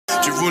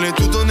Tu voulais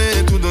tout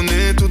donner, tout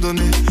donner, tout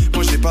donner.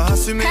 Moi j'ai pas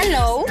assumé.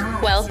 Hello,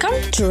 welcome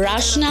to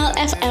Rational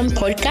FM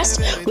podcast,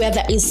 where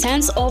there is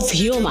sense of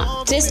humor,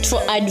 taste for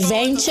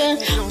adventure,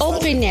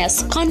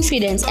 openness,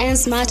 confidence, and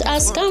smart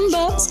as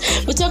combos.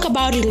 We talk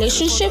about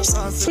relationships,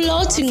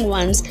 floating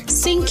ones,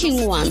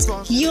 sinking ones,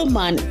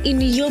 human,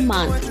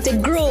 inhuman, the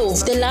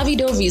growth, the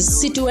lovey-doveys,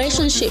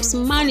 situationships,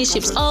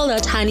 moneyships, all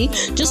that, honey,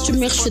 just to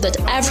make sure that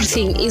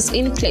everything is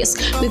in place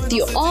with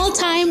your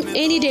all-time,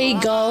 any-day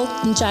girl,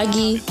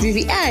 Njagi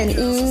Vivian.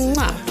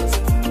 Mwah.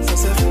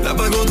 La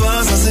bague au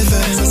doigt, ça c'est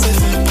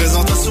fait.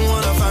 Présentation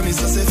à la famille,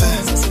 ça c'est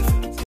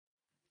fait.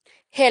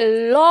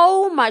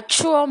 Hello,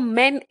 mature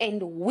men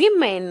and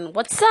women.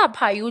 What's up?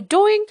 How you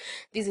doing?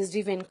 This is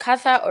Vivian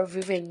Katha or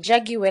Vivian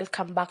Jaggi.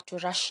 Welcome back to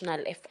Rational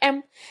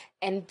FM.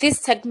 And this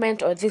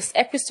segment or this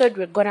episode,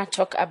 we're gonna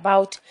talk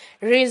about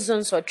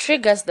reasons or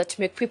triggers that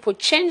make people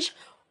change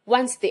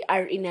once they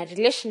are in a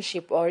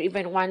relationship or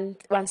even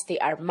once they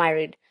are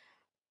married.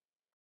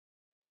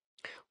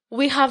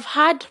 We have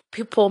had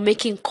people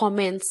making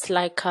comments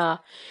like,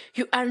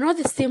 you are not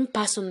the same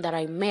person that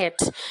I met.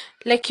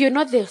 Like, you're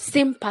not the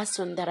same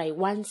person that I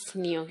once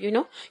knew, you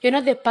know? You're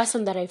not the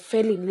person that I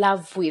fell in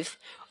love with.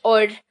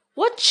 Or,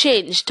 what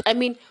changed? I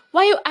mean,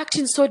 why are you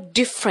acting so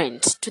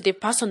different to the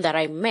person that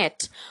I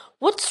met?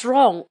 What's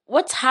wrong?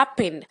 What's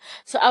happened?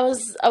 So I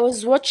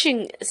was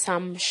watching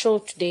some show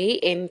today,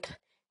 and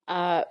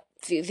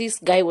this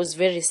guy was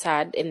very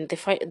sad, and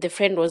the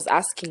friend was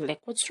asking,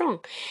 like, what's wrong?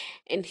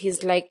 And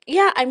he's like,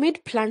 yeah, I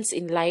made plans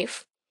in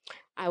life.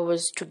 I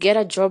was to get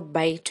a job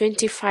by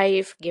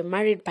 25, get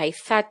married by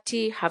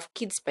 30, have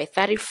kids by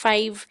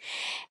 35.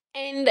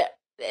 And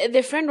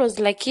the friend was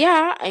like,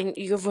 yeah, and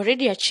you've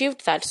already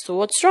achieved that, so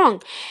what's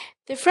wrong?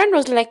 The friend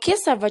was like,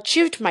 yes, I've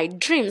achieved my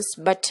dreams,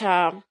 but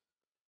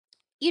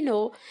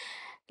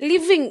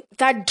living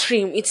that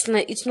dream, it's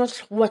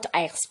not what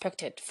I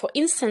expected. For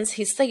instance,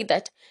 he said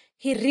that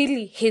he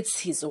really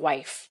hates his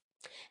wife.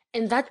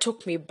 And that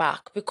took me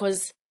back,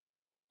 because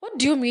what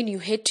do you mean you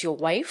hate your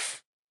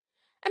wife?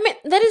 I mean,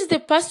 that is the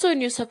person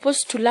you're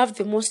supposed to love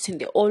the most in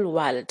the whole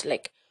world.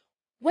 Like,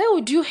 why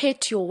would you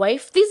hate your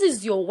wife? This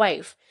is your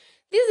wife.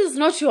 This is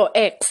not your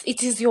ex.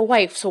 It is your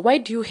wife. So why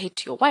do you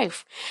hate your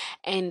wife?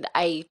 And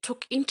I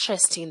took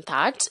interest in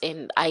that,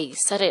 and I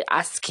started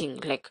asking,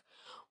 like,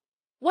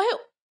 why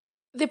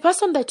the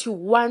person that you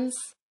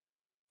once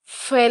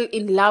fell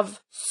in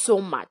love so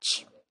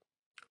much,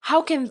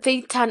 how can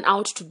they turn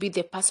out to be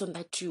the person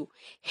that you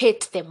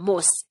hate the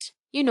most?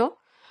 You know,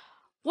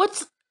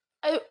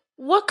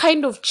 what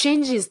kind of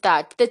change is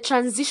that? The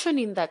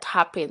transition that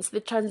happens,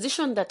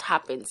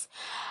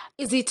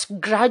 is it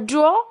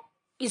gradual?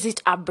 Is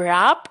it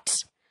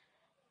abrupt?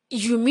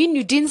 You mean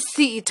you didn't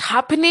see it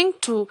happening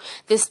to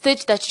the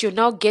stage that you're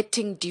now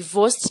getting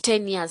divorced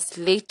 10 years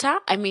later?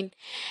 I mean,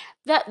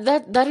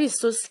 that is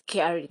so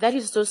scary. That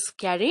is so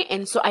scary.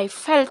 And so I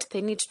felt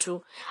the need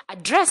to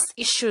address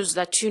issues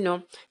that,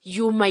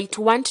 you might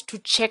want to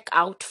check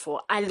out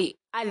for early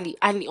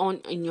on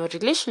in your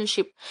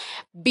relationship,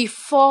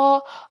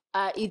 before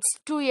it's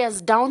 2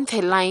 years down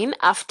the line,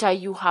 after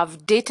you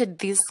have dated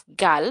this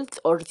girl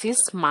or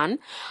this man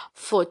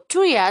for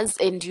 2 years,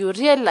 and you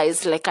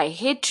realize, like, I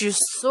hate you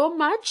so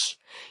much.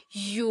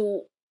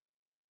 You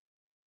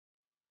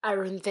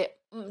are on the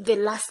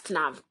last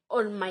nerve,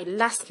 on my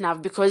last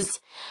nerve, because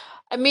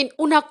I mean,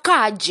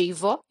 unakaaje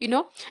hivo,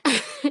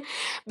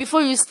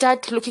 before you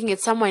start looking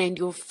at someone and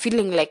you're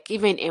feeling like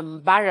even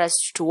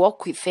embarrassed to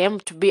walk with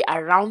them, to be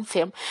around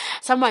them.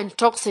 Someone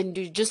talks and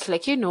you just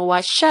like, you know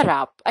what, shut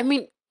up. I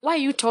mean, why are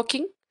you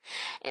talking?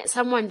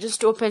 Someone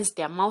just opens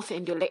their mouth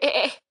and you're like,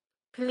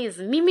 please,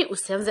 mimi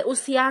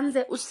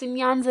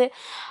usinianze.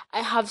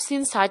 I have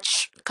seen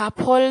such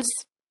couples.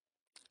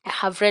 I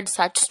have read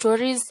such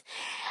stories.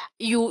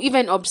 You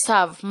even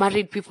observe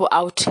married people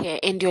out here,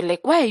 and you're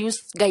like, why are you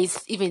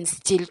guys even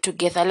still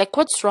together? Like,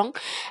 what's wrong?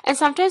 And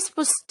sometimes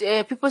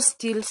people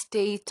still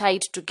stay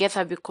tied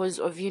together because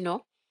of,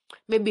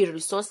 maybe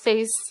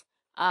resources,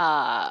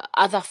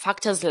 other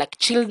factors like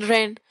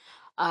children,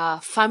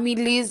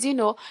 families.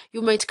 You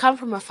might come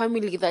from a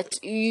family that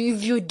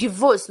if you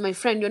divorce, my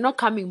friend, you're not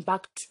coming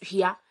back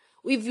here.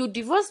 If you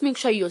divorce, make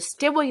sure you're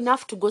stable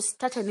enough to go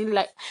start a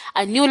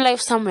new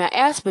life somewhere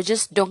else, but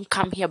just don't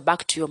come here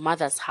back to your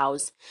mother's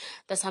house.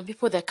 There's some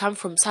people that come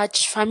from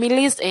such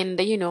families, and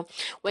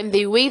when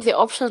they weigh the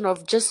option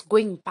of just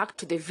going back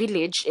to the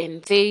village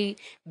and they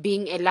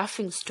being a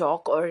laughing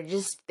stock or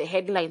just the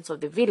headlines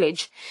of the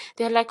village,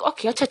 they're like,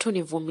 okay, acha tu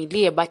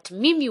nivumilie, but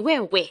mimi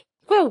where?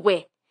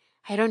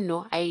 I don't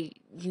know.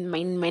 In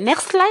my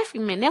next life,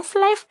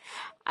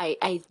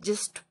 I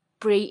just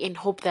pray and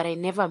hope that I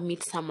never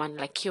meet someone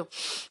like you.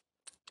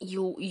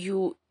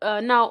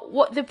 Now,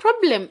 what the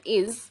problem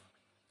is,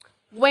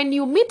 when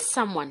you meet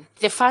someone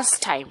the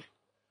first time,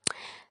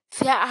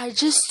 there are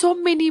just so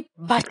many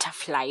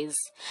butterflies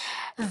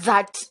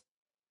that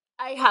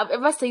I have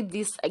ever said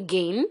this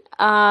again,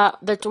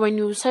 that when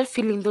you start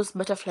feeling those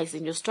butterflies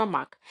in your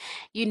stomach,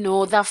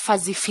 that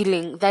fuzzy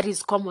feeling, that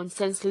is common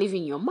sense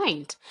leaving your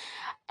mind.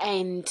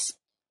 And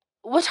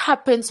what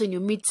happens when you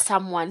meet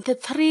someone, the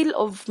thrill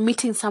of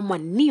meeting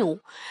someone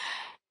new,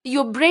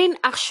 your brain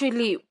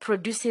actually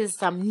produces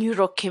some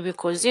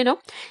neurochemicals,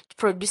 it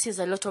produces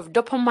a lot of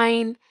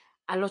dopamine,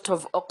 a lot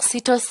of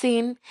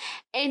oxytocin,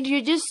 and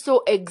you're just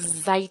so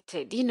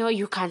excited.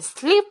 You can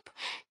sleep.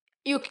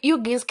 You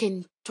guys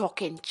can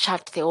talk and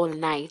chat the whole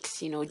night,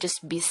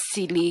 just be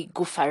silly,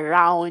 goof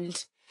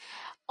around,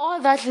 all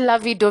that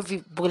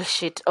lovey-dovey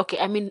bullshit. Okay,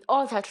 I mean,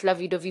 all that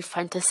lovey-dovey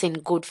fantasy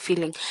and good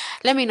feeling.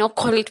 Let me not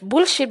call it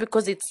bullshit,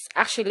 because it's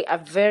actually a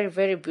very,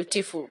 very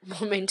beautiful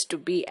moment to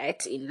be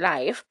at in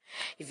life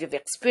if you've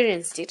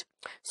experienced it.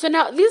 So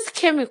now these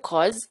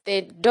chemicals,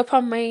 the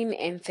dopamine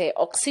and the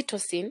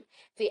oxytocin,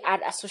 they are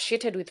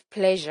associated with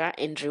pleasure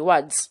and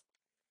rewards.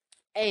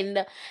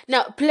 And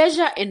now,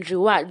 pleasure and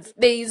rewards,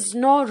 there is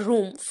no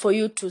room for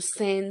you to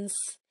sense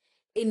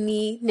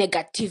any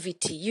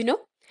negativity,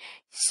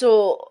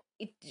 so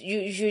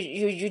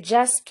you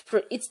just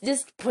it's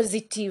just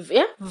positive,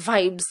 yeah,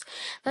 vibes.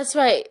 That's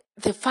why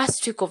the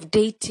first week of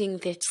dating,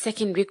 the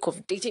second week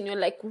of dating, you're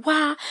like,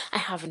 wow, I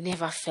have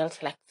never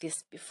felt like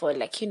this before.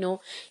 Like,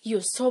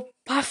 you're so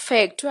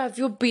perfect. Where have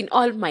you been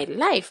all my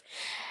life?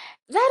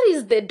 That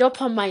is the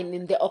dopamine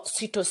and the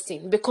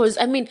oxytocin, because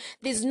I mean,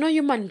 there's no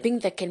human being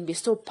that can be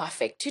so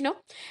perfect,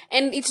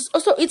 and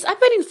it's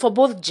happening for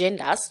both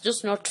genders,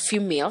 just not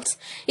females.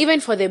 Even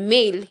for the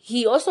male,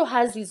 he also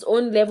has his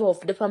own level of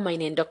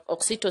dopamine and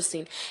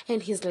oxytocin,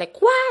 and he's like,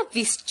 wow,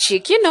 this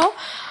chick,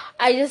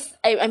 I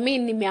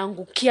mean,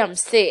 nimeangukia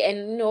mse.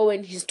 And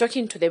when he's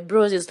talking to the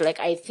bros, he's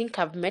like, I think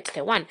I've met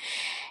the one.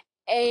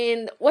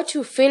 And what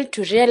you fail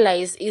to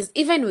realize is,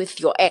 even with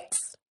your ex,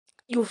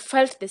 you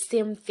felt the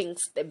same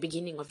things at the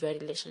beginning of your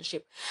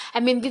relationship. I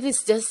mean, this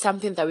is just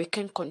something that we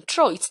can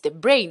control. It's the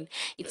brain.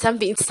 It's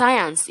something. It's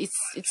science. It's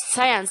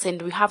science,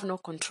 and we have no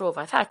control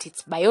over that.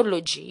 It's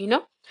biology.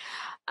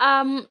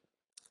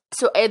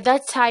 So at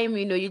that time,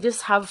 you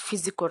just have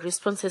physical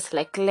responses,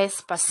 like less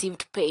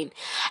perceived pain.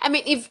 I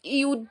mean, if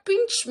you would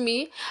pinch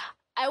me,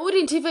 I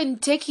wouldn't even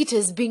take it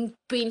as being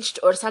pinched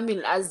or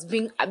something, as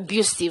being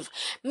abusive.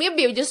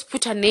 Maybe I just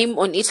put a name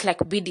on it, like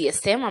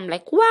BDSM. I'm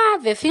like, wow,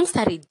 the things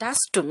that it does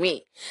to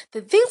me,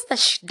 the things that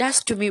she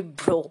does to me,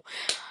 bro.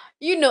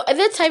 At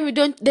that time,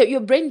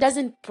 your brain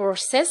doesn't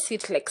process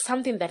it like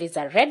something that is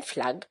a red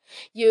flag.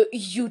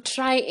 You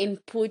try and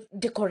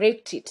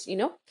decorate it.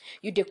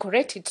 You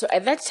decorate it. So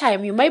at that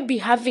time, you might be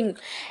having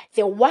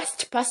the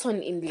worst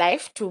person in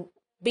life to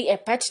be a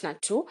partner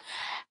to.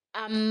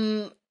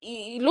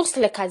 It looks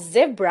like a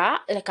zebra,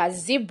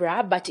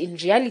 but in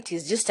reality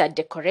it's just a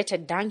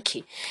decorated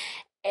donkey.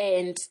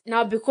 And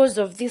now, because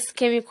of these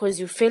chemicals,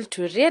 you fail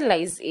to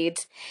realize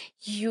it.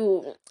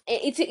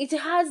 It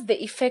has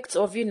the effects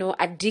of,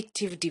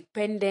 addictive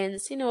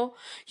dependence.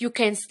 You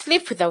can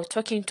sleep without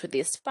talking to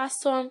this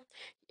person.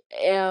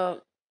 uh,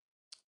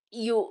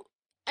 you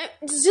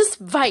It's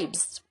just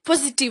vibes,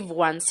 positive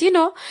ones,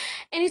 and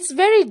it's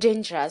very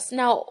dangerous.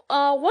 Now,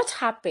 what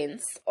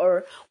happens,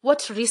 or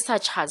what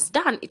research has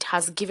done, it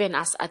has given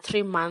us a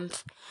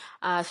 3-month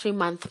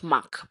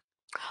mark.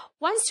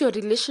 Once your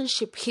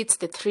relationship hits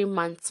the 3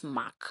 months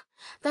mark,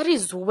 that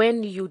is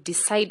when you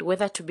decide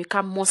whether to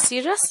become more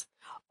serious,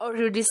 or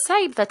you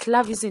decide that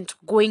love isn't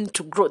going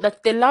to grow,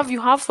 that the love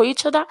you have for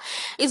each other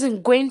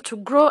isn't going to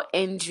grow,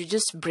 and you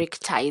just break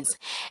ties.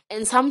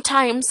 And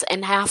sometimes,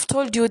 and I have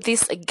told you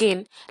this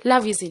again,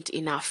 love isn't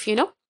enough,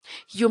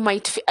 You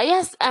might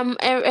yes, and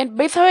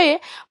by the way,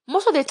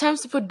 most of the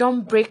times people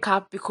don't break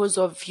up because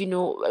of,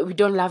 we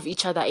don't love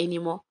each other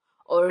anymore,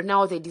 or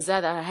now the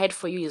desire that I had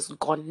for you is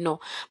gone. No,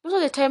 most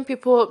of the time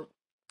people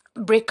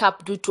break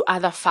up due to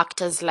other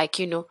factors, like,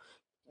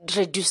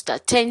 reduced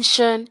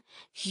attention,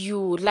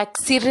 you lack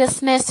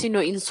seriousness,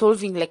 in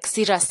solving like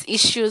serious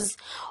issues,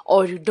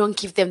 or you don't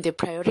give them the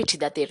priority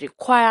that they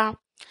require,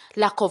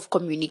 lack of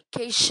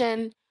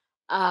communication,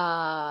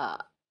 uh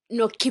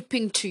not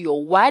keeping to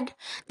your word.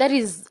 That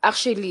is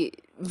actually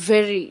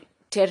very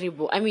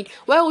terrible. I mean,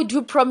 why would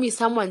you promise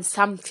someone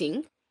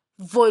something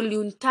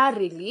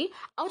voluntarily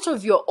out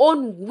of your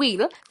own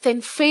will,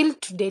 then fail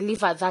to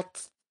deliver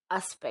that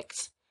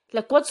aspect?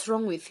 Like, what's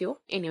wrong with you?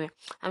 Anyway,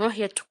 I'm not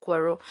here to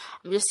quarrel.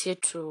 I'm just here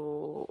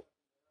to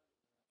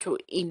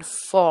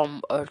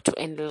inform or to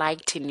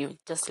enlighten you,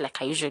 just like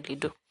I usually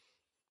do.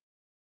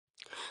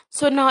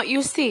 So now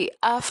you see,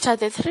 after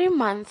the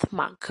 3-month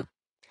mark,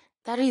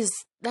 that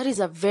is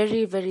a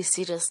very, very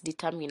serious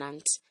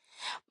determinant.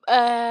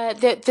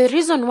 The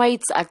reason why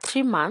it's a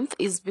 3 month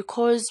is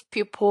because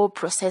people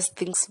process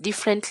things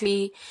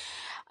differently.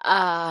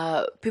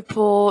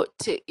 People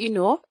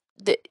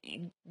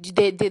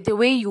the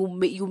way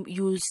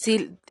you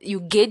see, you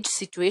gauge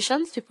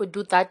situations, people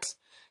do that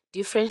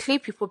differently.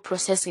 People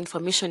process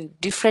information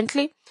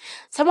differently.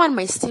 Someone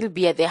might still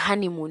be at the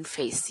honeymoon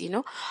phase,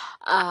 the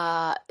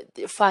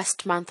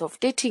first month of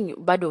dating,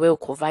 bado we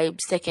uko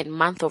vibe. Second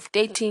month of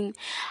dating,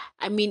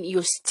 I mean,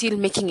 you're still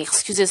making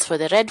excuses for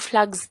the red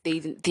flags.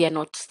 They are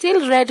not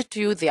still red to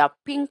you, they are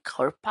pink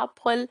or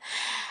purple.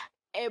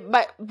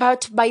 But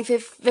by the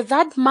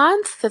third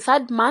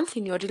month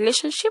in your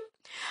relationship,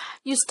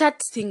 you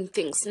start seeing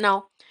things.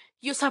 Now,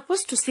 you're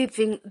supposed to see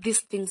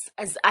these things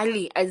as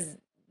early as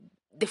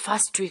the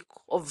first week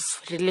of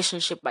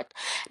relationship. But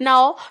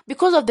now,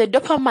 because of the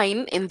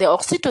dopamine and the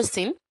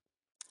oxytocin,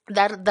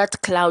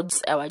 that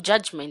clouds our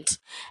judgment.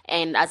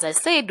 And as I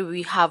said,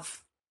 we have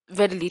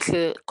very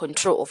little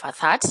control over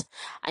that,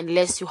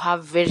 unless you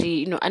have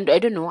very, and I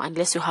don't know,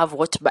 unless you have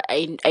what, but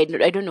I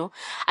don't know,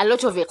 a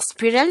lot of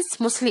experience.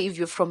 Mostly if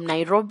you're from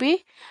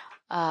Nairobi,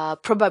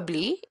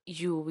 probably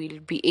you will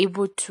be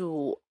able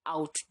to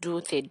outdo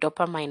the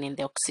dopamine and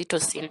the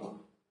oxytocin.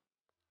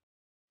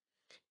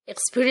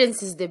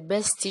 Experience is the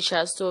best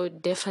teacher. So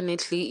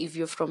definitely, if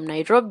you're from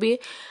Nairobi,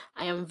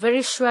 I am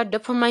very sure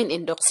dopamine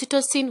and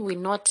oxytocin will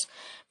not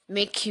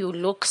make you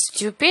look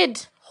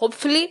stupid.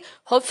 Hopefully.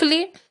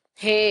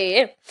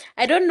 Hey,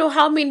 I don't know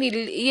how many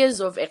years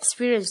of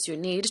experience you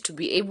need to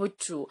be able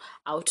to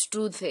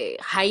outdo the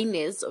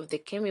highness of the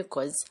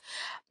chemicals,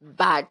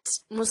 but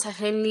most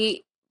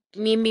certainly,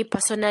 me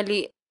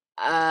personally,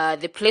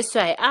 the place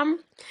where I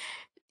am,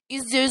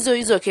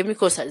 hizo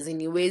chemicals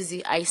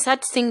haziniwezi. I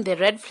start seeing the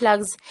red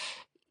flags.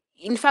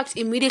 In fact,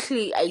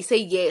 immediately I say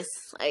yes.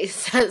 I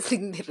start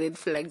seeing the red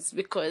flags,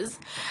 because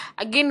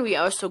again, we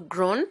are also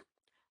grown.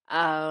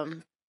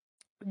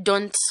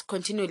 Don't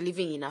continue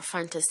living in a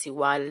fantasy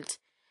world.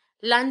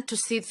 Learn to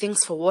see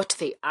things for what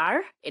they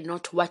are and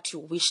not what you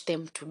wish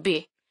them to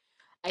be.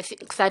 I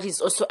think that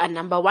is also a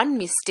number one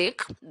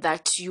mistake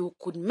that you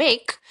could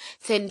make.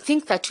 Then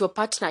think that your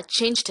partner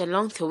changed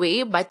along the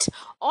way, but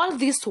all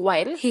this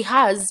while he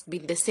has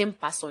been the same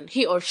person.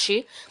 He or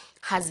she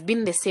has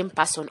been the same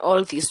person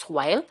all this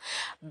while,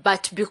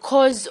 but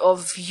because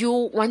of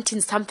you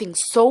wanting something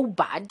so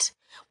bad,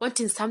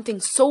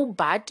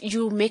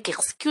 you make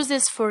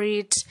excuses for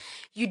it.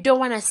 You don't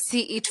want to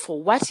see it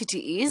for what it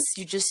is.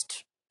 You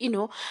just,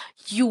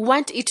 you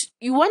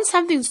want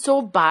something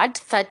so bad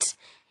that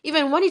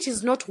even when it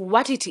is not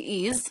what it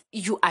is,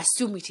 you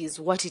assume it is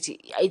what it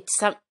is.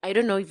 I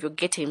don't know if you're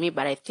getting me,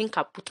 but I think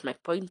I put my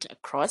point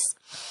across.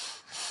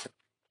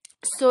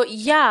 So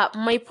yeah,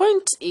 my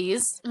point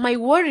is, my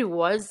worry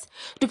was,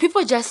 do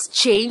people just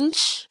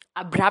change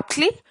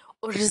abruptly,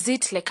 or is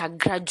it like a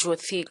gradual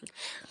thing?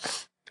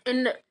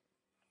 And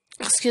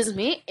excuse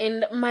me,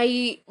 and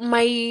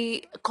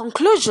my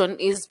conclusion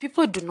is,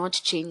 people do not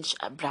change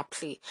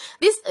abruptly.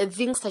 These are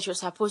things that you're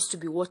supposed to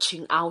be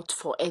watching out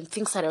for, and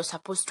things that you're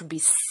supposed to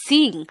be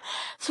seeing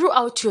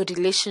throughout your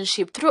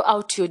relationship,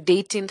 throughout your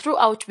dating,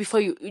 throughout before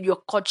your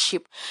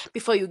courtship,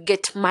 before you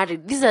get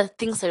married. These are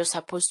things that you're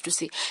supposed to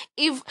see.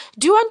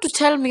 Do you want to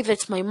tell me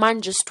that my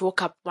man just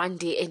woke up one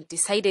day and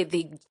decided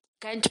they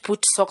can't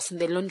put socks in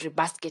the laundry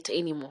basket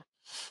anymore?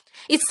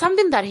 It's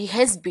something that he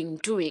has been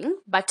doing,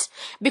 but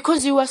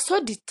because you are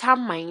so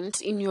determined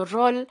in your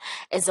role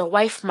as a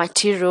wife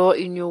material,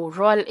 in your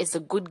role as a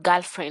good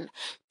girlfriend,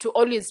 to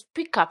always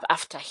pick up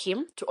after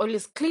him, to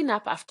always clean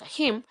up after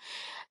him,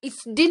 it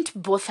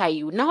didn't bother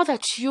you. Now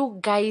that you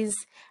guys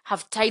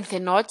have tied the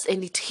knots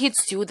and it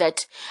hits you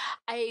that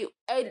I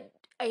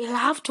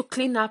have to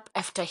clean up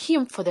after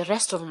him for the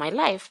rest of my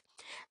life,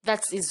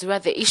 that is where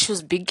the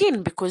issues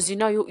begin, because you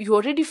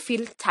already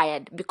feel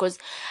tired, because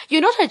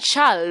you're not a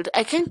child.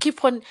 I can't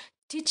keep on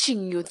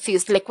teaching you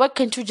this. Like, why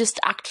can't you just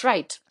act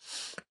right?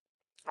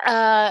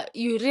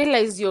 You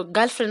realize your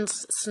girlfriend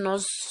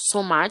snores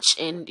so much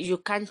and you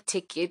can't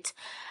take it,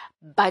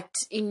 but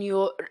in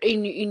your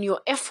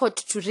effort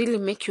to really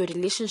make your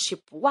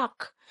relationship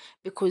work,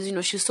 because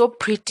she's so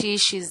pretty,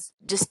 she's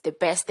just the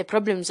best. The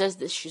problem is just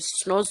that she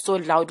snores so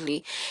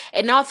loudly,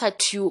 and now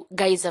that you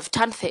guys have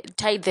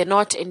tied the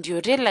knot, and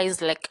you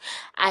realize, like,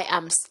 I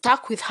am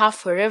stuck with her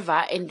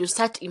forever, and you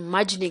start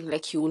imagining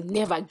like you will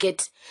never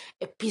get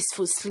a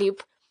peaceful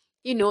sleep,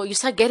 you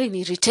start getting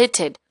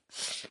irritated.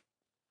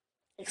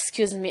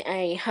 Excuse me,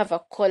 I have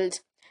a cold.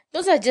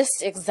 Those are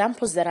just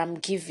examples that I'm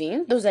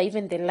giving. Those are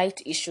even the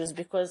light issues,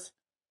 because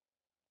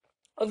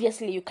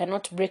obviously you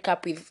cannot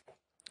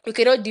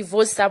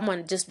divorce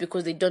someone just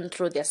because they don't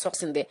throw their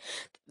socks in the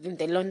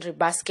laundry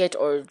basket,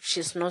 or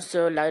she snores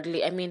so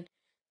loudly. I mean,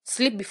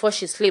 sleep before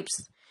she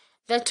sleeps.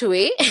 That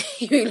way,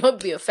 you will not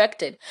be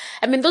affected.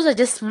 I mean, those are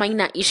just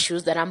minor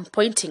issues that I'm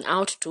pointing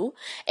out to,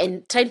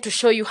 and trying to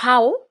show you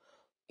how,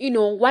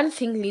 one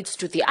thing leads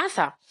to the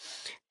other.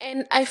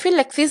 And I feel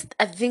like these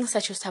are things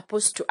that you're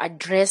supposed to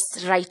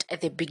address right at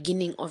the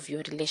beginning of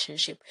your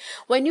relationship.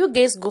 When you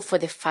guys go for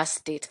the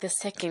first date, the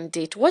second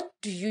date, what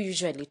do you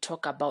usually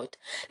talk about?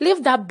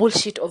 Leave that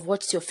bullshit of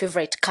what's your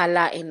favorite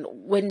color and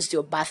when's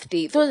your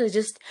birthday. Those are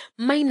just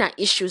minor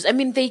issues. I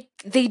mean, they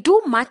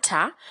do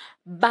matter,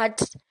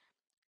 but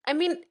I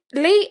mean,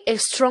 lay a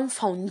strong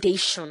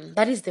foundation.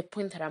 That is the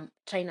point that I'm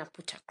trying to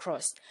put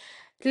across.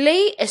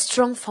 Lay a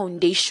strong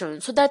foundation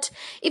so that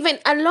even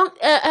along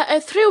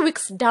 3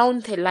 weeks down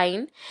the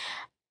line,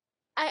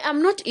 I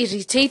am not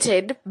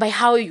irritated by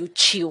how you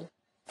chew.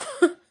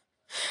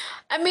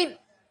 I mean,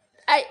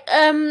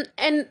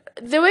 and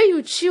the way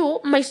you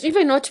chew might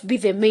even not be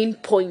the main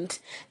point.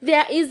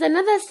 There is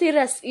another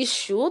serious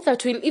issue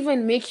that will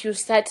even make you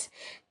start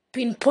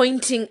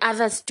pinpointing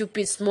other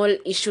stupid small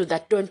issues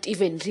that don't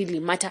even really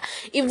matter.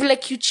 If,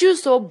 like, you chew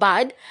so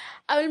bad,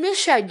 I will make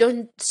sure I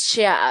don't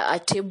share a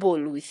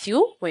table with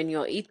you when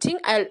you're eating.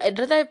 I'd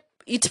rather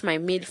eat my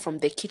meal from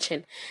the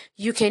kitchen.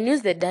 You can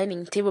use the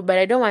dining table, but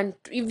I don't want,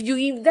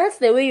 if that's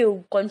the way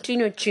you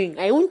continue chewing,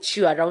 I won't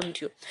chew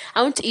around you.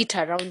 I won't eat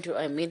around you,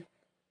 I mean.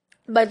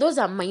 But those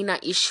are minor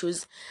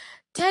issues.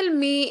 Tell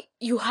me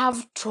you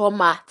have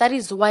trauma. That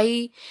is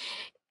why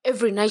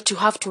every night you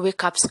have to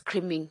wake up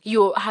screaming.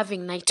 You're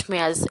having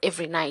nightmares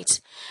every night.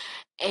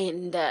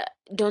 And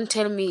don't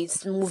tell me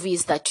it's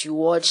movies that you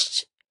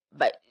watched.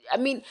 But I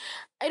mean,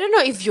 I don't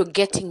know if you're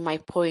getting my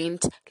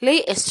point.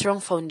 Lay a strong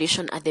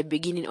foundation at the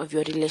beginning of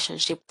your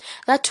relationship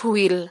that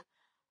will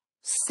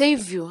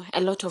save you a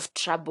lot of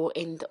trouble.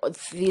 And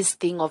this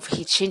thing of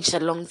he changed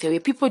along the way,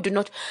 people do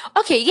not,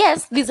 okay,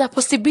 yes, there's a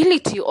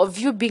possibility of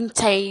you being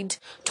tied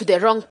to the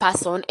wrong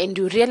person and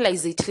you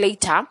realize it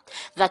later,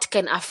 that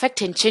can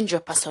affect and change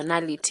your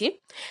personality.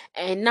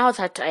 And now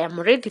that I am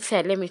already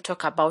there, let me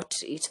talk about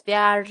it.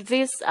 There are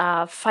these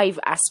 5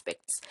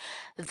 aspects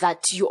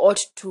that you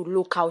ought to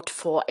look out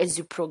for as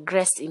you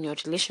progress in your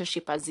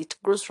relationship, as it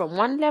grows from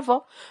one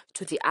level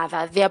to the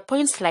other. There are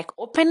points like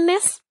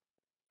openness,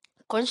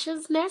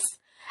 consciousness,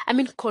 I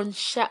mean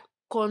consciousness.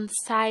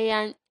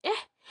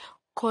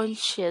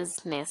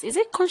 Is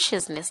it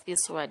consciousness,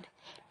 this word?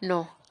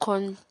 No,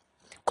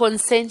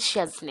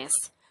 conscientiousness.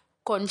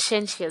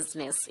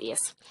 Conscientiousness,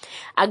 yes.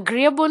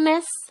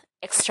 Agreeableness,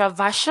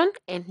 extraversion,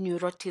 and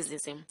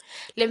neuroticism.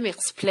 Let me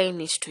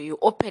explain it to you.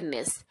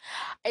 Openness.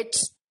 At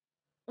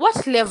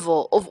what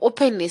level of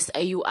openness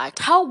are you at?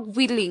 How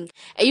willing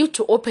are you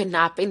to open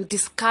up and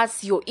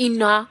discuss your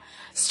inner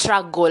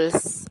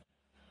struggles,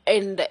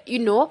 and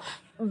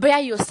bear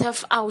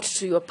yourself out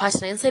to your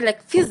partner and say,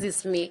 like, this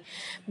is me?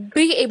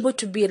 Be able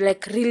to be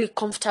like really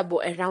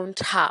comfortable around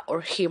her or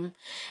him,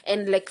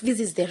 and like, this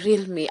is the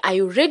real me. Are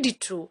you ready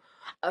to,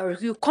 are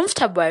you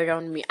comfortable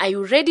around me? Are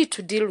you ready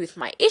to deal with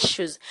my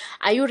issues?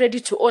 Are you ready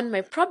to own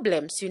my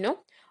problems?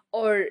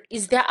 Or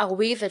is there a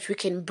way that we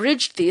can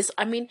bridge this?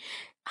 I mean,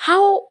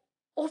 how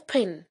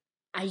open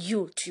are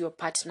you to your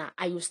partner?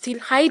 Are you still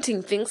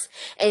hiding things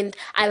and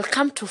I'll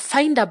come to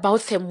find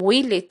about them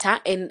way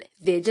later, and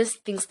they're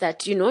just things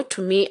that,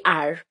 to me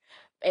are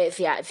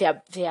they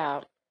are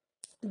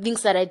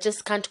things that I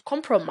just can't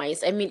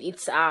compromise. I mean,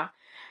 it's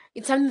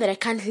something that I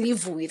can't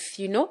live with.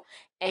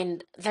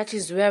 And that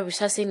is where we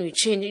start saying we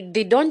change.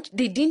 They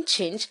didn't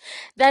change.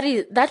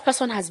 That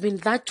person has been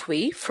that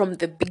way from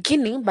the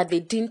beginning, but they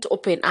didn't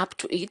open up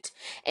to it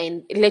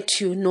and let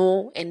you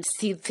know and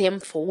see them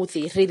for who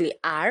they really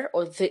are,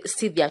 or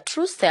see their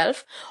true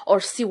self,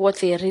 or see what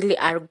they really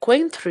are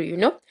going through.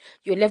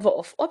 Your level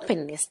of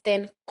openness.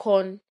 Then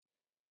what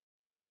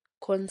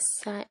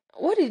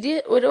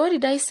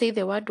did I say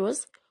the word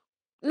was?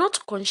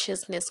 Not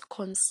consciousness,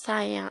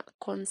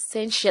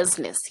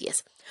 conscientiousness.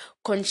 Yes,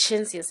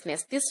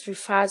 conscientiousness. This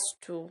refers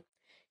to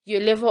your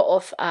level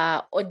of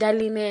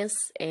orderliness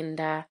and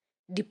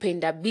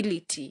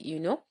dependability.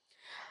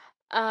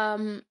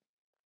 Um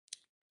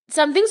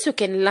some things you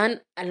can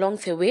learn along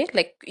the way,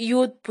 like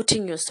you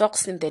putting your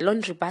socks in the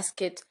laundry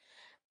basket,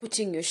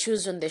 putting your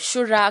shoes on the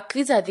shoe rack.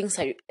 These are things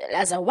that,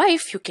 as a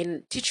wife, you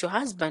can teach your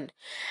husband.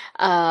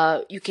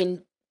 You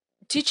can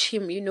teach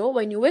him,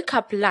 when you wake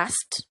up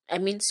last, I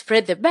mean,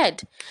 spread the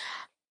bed.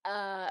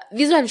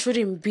 This one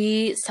shouldn't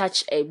be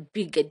such a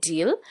big a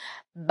deal,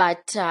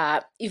 but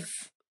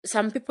if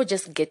some people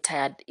just get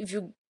tired, if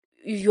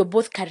you're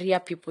both career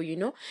people,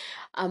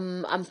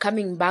 I'm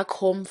coming back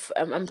home.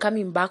 I'm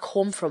coming back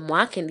home from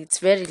work, and it's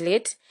very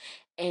late,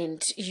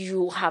 and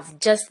you have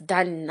just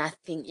done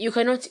nothing. You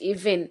cannot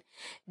even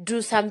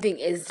do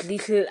something as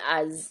little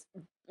as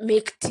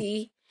make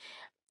tea.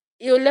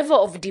 Your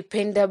level of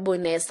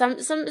dependableness.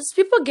 Some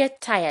people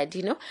get tired.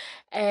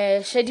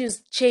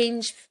 Schedules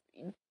change,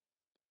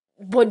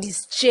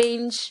 bodies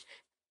change,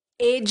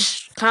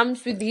 age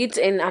comes with it,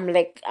 and I'm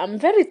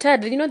very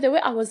tired. The way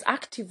I was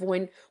active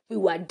when we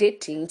were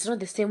dating, it's not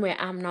the same way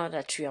I am now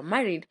that we are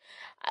married.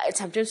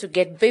 Sometimes you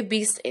get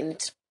babies and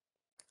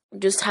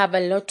just have a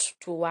lot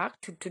to work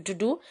to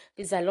do.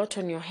 There's a lot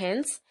on your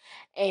hands,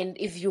 and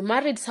if you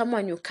married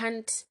someone you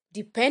can't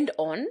depend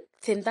on,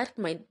 then that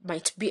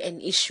might be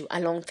an issue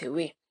along the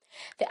way.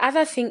 The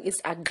other thing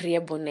is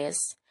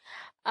agreeableness.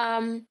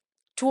 To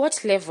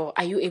what level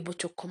are you able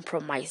to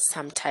compromise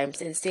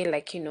sometimes and say,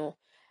 like,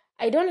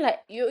 I don't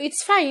like you,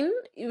 it's fine,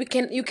 we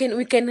can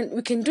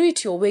do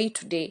it your way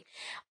today?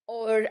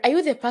 Or are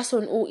you the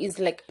person who is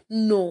like,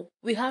 no,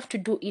 we have to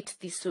do it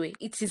this way,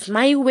 it is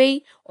my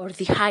way or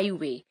the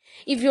highway?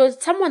 If you're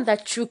someone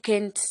that you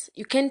can't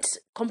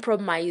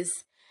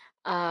compromise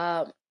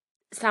uh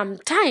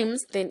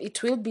sometimes, then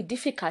it will be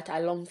difficult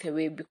along the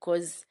way,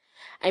 because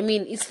I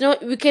mean,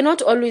 we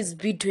cannot always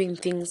be doing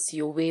things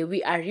your way.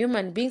 We are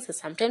human beings, and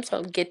sometimes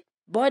I'll get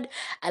bored,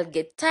 I'll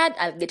get tired,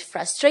 I'll get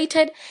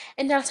frustrated,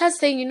 and I'll start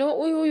saying,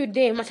 huyu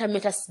dem hata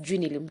meta sijui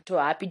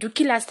nilimtoa wapi, juu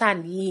kila saa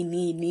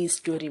ni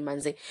story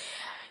manze,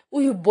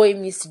 huyu boy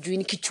mi sijui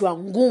ni kichwa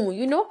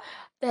ngumu,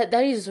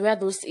 that is where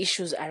those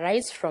issues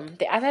arise from.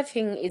 The other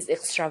thing is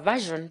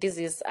extraversion. This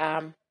is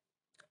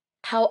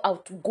how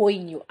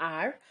outgoing you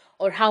are,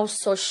 or how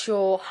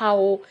social,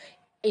 how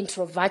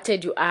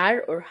introverted you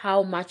are, or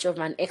how much of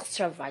an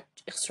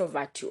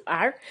extrovert you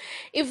are.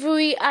 If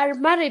we are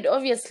married,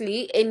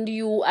 obviously, and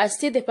you are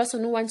still the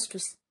person who wants to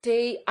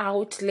stay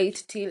out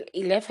late till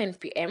 11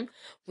 p.m.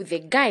 with the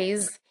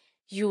guys,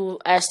 you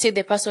are still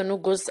the person who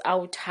goes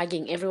out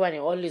hugging everyone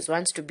and always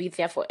wants to be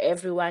there for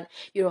everyone.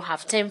 You don't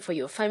have time for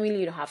your family,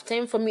 you don't have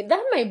time for me.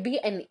 That might be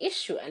an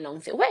issue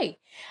along the way.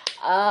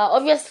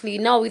 Obviously,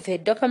 now with the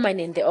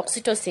dopamine and the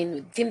oxytocin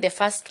within the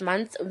first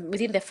month,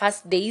 within the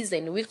first days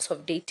and weeks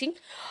of dating,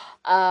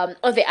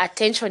 all the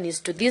attention is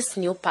to this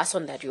new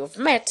person that you've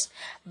met.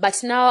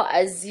 But now,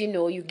 as you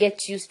know, you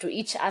get used to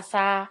each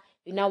other,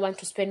 you now want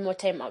to spend more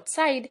time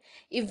outside.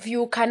 If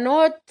you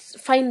cannot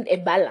find a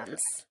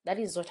balance, that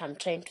is what I'm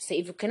trying to say.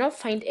 If you cannot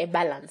find a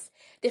balance,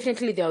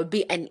 definitely there will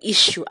be an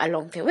issue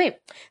along the way.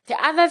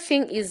 The other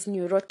thing is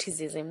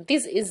neuroticism.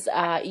 This is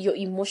your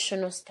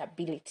emotional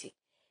stability,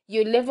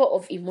 your level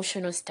of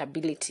emotional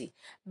stability.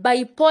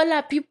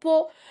 Bipolar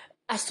people,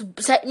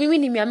 mimi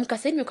nimeamka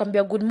sasa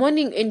nimekwambia good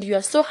morning and you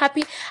are so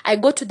happy, I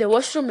go to the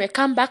washroom, I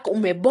come back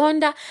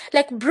umebonda,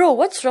 like bro,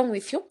 what's wrong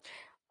with you?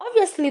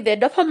 Obviously the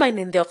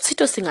dopamine and the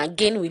oxytocin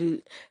again will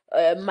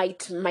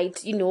might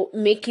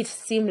make it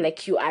seem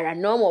like you are a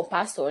normal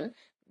person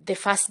the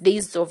first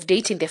days of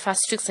dating, the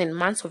first weeks and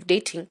months of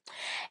dating.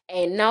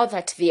 And now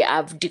that they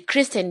have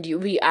decreased and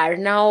we are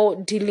now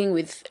dealing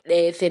with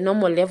the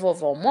normal level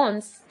of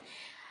hormones,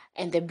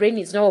 and the brain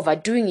is not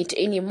overdoing it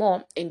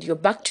anymore, and you're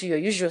back to your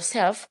usual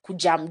self,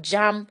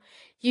 kujam,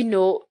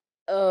 your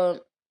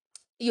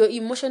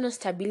emotional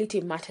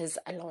stability matters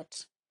a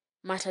lot.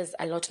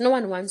 No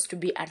one wants to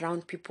be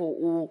around people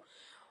who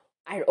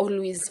are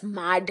always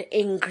mad,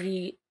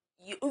 angry,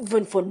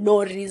 even for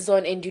no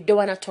reason, and you don't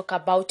want to talk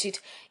about it.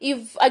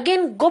 If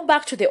again, go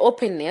back to the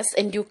openness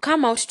and you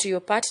come out to your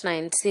partner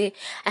and say,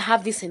 I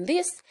have this and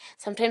this,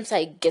 sometimes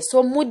I get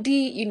so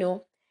moody,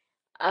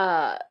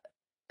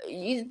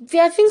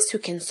 there are things you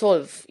can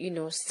solve,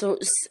 so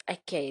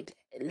okay,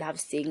 I love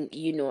saying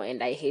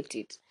and I hate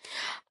it.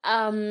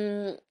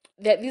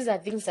 These are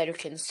things that you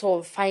can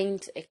solve.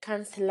 Find a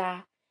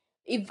counselor.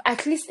 If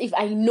at least if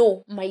I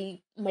know my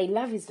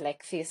love is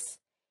like this,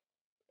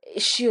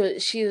 she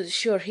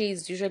or he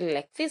is usually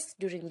like this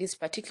during this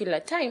particular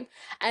time,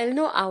 I'll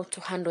know how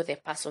to handle the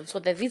person. So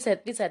that these are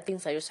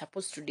things that you're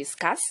supposed to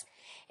discuss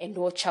and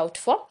watch out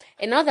for.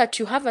 And now that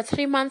you have a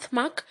 3-month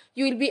mark,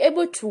 you will be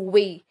able to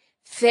weigh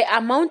the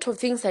amount of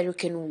things that you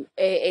can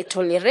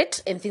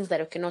tolerate and things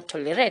that you cannot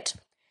tolerate.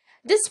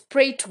 Just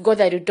pray to God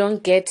that you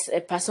don't get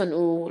a person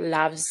who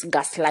loves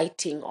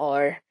gaslighting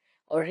or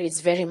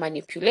is very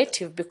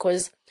manipulative,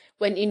 because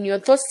when in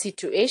those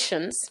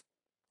situations,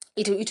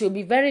 it will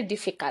be very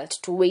difficult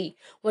to weigh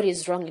what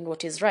is wrong and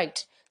what is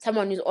right.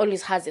 Someone who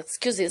always has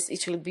excuses,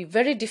 it will be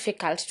very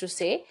difficult to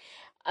say,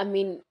 I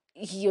mean,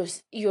 he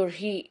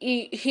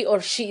or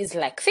she is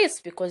like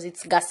this, because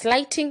it's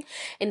gaslighting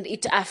and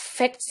it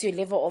affects your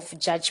level of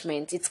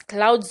judgment. It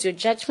clouds your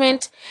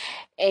judgment,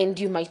 and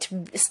you might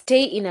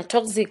stay in a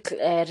toxic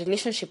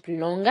relationship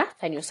longer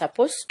than you're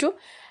supposed to,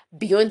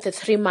 beyond the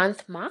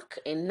 3-month mark.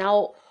 And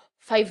now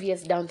 5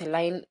 years down the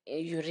line,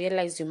 you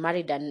realize you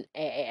married a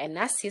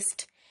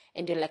narcissist,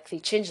 and you're like, they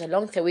changed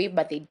along the way,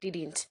 but they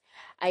didn't.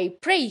 I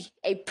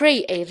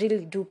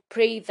really do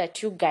pray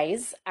that you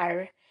guys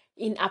are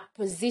in a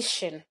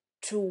position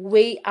to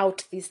weigh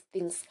out these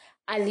things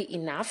early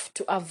enough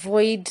to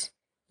avoid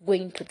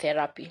going to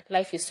therapy.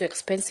 Life is so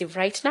expensive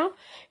right now.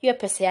 Your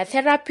pesa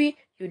therapy,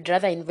 you'd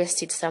rather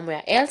invest it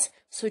somewhere else.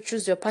 So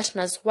choose your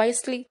partners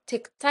wisely.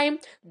 Take time.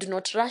 Do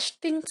not rush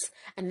things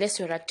unless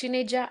you're a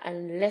teenager,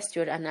 unless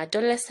you're an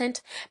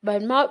adolescent.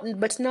 But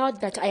now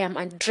that I am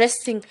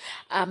addressing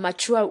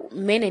mature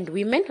men and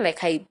women,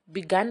 like I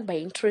began by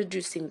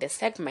introducing the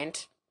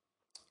segment,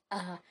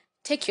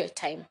 take your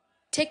time.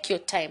 Take your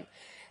time.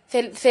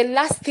 The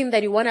last thing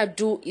that you want to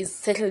do is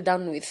settle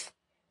down with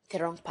the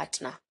wrong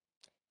partner.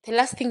 The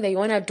last thing that you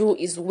want to do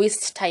is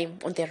waste time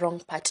on the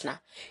wrong partner.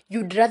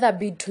 You'd rather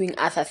be doing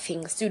other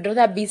things. You'd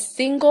rather be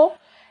single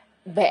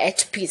but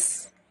at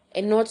peace,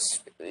 and not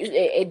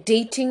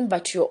dating,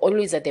 but you're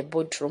always at the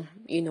boardroom,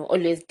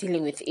 always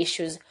dealing with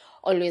issues,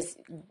 always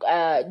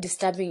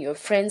disturbing your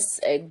friends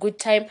a good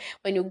time.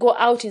 When you go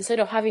out,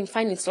 instead of having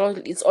fun, it's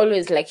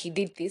always like he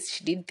did this,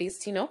 she did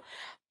this.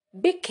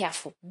 Be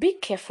careful.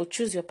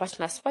 Choose your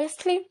partners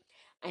wisely,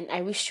 and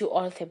I wish you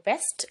all the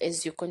best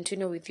as you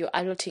continue with your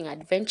adulting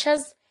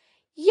adventures.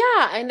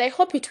 Yeah, and I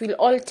hope it will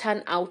all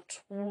turn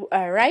out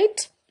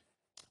right.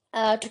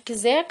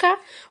 Tukizeeka,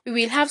 we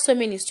will have so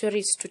many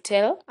stories to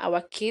tell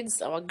our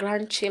kids, our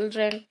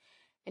grandchildren,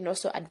 and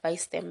also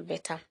advise them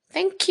better.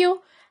 Thank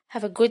you.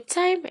 Have a good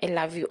time. I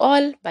love you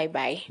all. Bye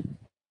bye.